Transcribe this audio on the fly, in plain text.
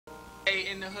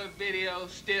Arike in the Hood video,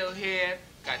 still here.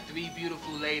 Got three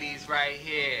beautiful ladies right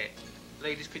here.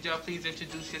 Ladies, could y'all please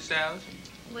introduce yourselves?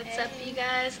 What's up, you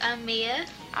guys? I'm Mia.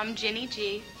 I'm Jeni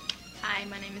G. Hi,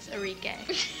 my name is Arike.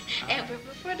 And we're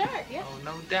Before Dark, yeah. Oh,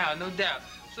 no doubt, no doubt.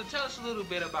 So tell us a little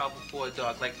bit about Before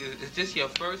Dark. Like, is this your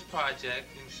first project? You know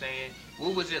what I'm saying?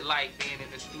 What was it like being in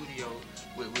the studio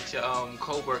with your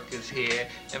co-workers here? You know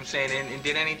what I'm saying? And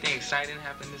did anything exciting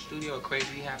happen in the studio or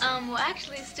crazy happen? Well,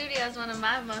 actually, studio is one of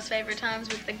my most favorite times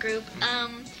with the group.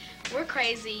 We're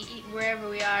crazy wherever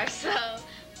we are, so...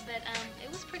 But it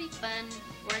was pretty fun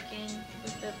working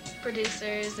with the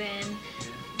producers and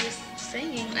just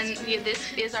singing. And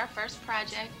this is our first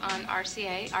project on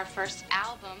RCA, our first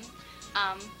album.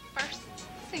 First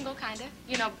single, kind of.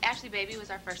 You know, Ashley Baby was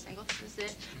our first single. This is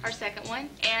it, our second one.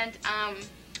 And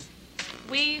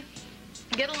we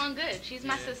get along good. She's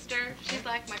my sister. She's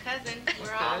like my cousin.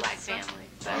 We're all like family.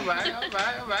 So. All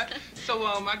right. So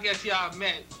I guess y'all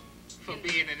met for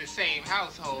being in the same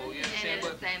household, you know what I'm saying?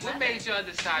 But what made y'all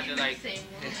decide to like...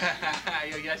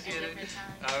 Y'all share it?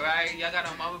 All right. Y'all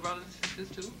got mother, brothers, and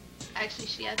sisters too? Actually,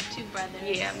 she has two brothers.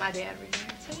 Yeah, my dad remarried.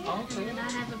 So yeah. Okay. And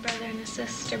I have a brother and a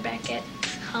sister back at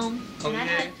home. Oh, and I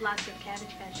yeah? have lots of Cabbage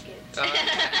Patch Kids. All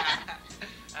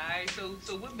right.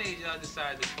 So what made y'all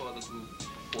decide to call the group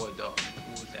Before Dark?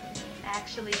 What was that?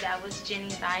 Actually, that was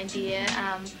Jenny's idea.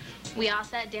 We all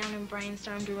sat down and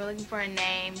brainstormed. We were looking for a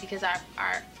name because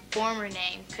our former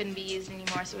name couldn't be used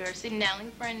anymore. So we were sitting down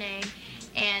looking for a name,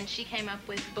 and she came up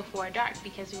with Before Dark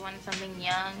because we wanted something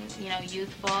young, you know,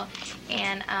 youthful.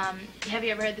 And have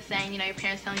you ever heard the saying, you know, your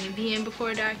parents telling you, be in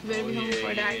before dark, you better be home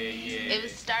before dark? Yeah. It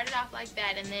was started off like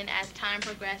that, and then as time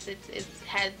progressed, it's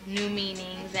had new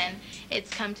meanings, and it's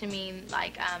come to mean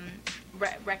like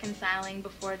reconciling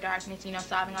before darkness, you know,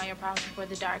 solving all your problems before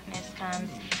the darkness comes.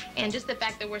 And just the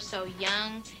fact that we're so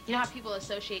young, you know how people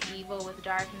associate evil with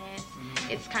darkness?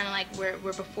 It's kind of like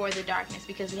we're before the darkness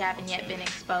because we haven't yet been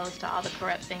exposed to all the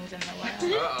corrupt things in the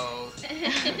world. Uh-oh.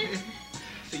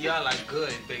 So y'all like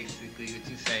good, basically, what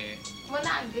you saying? Well,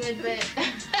 not good, but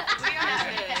We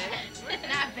are good. we're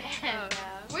not bad. Oh,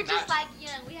 no. We're just like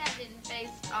young. We haven't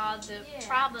faced all the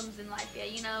problems in life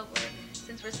yet. You know,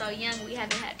 since we're so young, we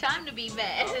haven't had time to be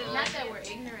bad. Not that we're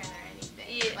ignorant or anything.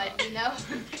 Yeah. Like, we know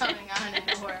what's going on in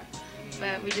the world.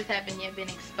 But we just haven't yet been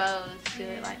exposed to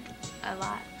it like a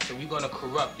lot. So we're gonna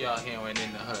corrupt y'all hearing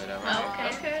in the hood, all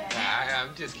right? Okay.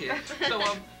 I'm just kidding. So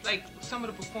like some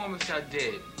of the performances y'all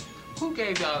did, who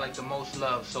gave y'all like the most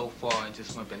love so far and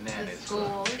just went bananas? The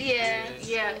school.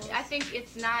 Yeah. I think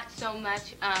it's not so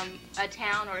much a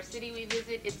town or a city we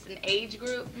visit, it's an age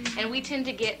group. And we tend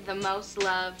to get the most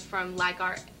love from like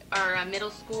our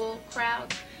middle school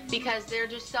crowd because they're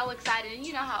just so excited. And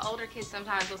you know how older kids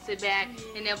sometimes will sit back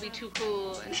and they'll be too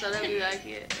cool, and so they'll be like,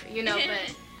 yeah, you know,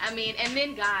 but I mean, and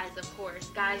then guys, of course.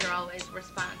 Guys are always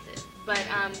responsive. But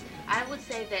I would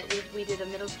say that we did a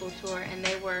middle school tour, and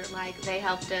they were like, they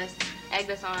helped us, egged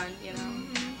us on, you know.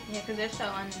 Yeah, because they're so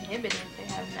uninhibited. They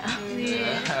have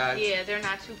no. Yeah, they're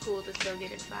not too cool to still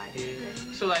get excited.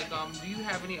 Yeah. So like, do you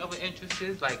have any other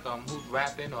interests, like who's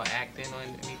rapping or acting or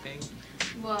anything?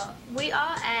 Well, we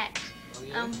all act. Oh,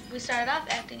 yeah? We started off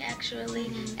acting actually,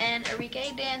 and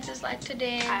Arike dances like to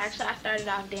dance. I started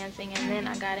off dancing, and then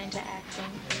I got into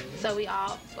acting. So we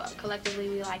all, collectively,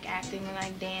 we like acting, we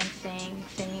like dancing,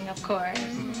 singing, of course.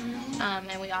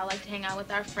 And we all like to hang out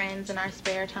with our friends in our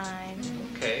spare time.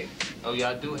 Okay. Oh,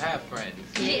 y'all do have friends.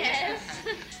 Yes.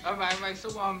 All right. So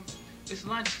it's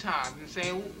lunchtime. You know what I'm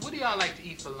saying, what do y'all like to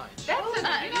eat for lunch? That's you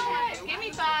know what? Give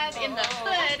me 5 in the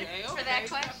hood for that Okay.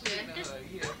 question.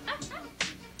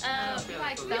 We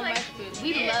like so much food.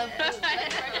 We love food.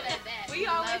 We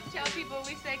love always tell people,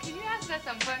 we say, can you ask us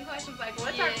some fun questions like,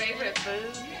 what's our favorite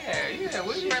food? Yeah.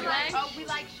 What do you For like? lunch? Oh, we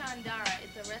like Shandara.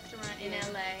 It's a restaurant in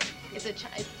LA. Is it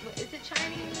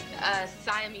Chinese?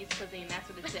 Siamese cuisine, that's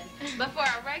what it says. But for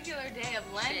a regular day of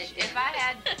lunch, if I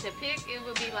had to pick, it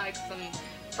would be like some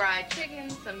fried chicken,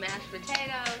 some mashed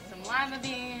potatoes, some lima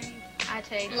beans. I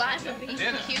take lima beans,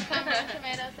 cucumber,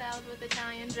 tomato salad with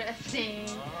Italian dressing.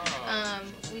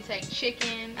 We take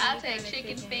chicken. I'll take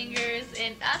chicken fingers,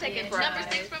 and I'll take a number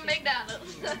 6 from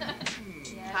McDonald's.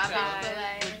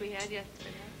 Popeyes, which we had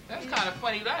yesterday. That's kind of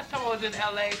funny. Last time I was in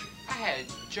LA, I had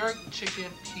jerk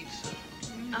chicken pizza.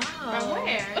 Oh. From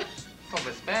where? From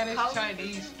a Spanish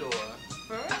Chinese store.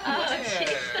 For real? Oh,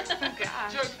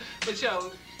 gosh. Jerk, but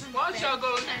yo, why don't y'all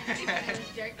go?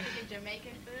 Jerk chicken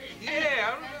Jamaican food. Yeah,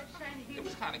 I don't know. It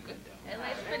was kind of good though. It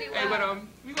lays pretty well. Hey, but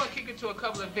we're gonna kick it to a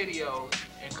couple of videos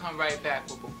and come right back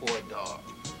with Before Dark.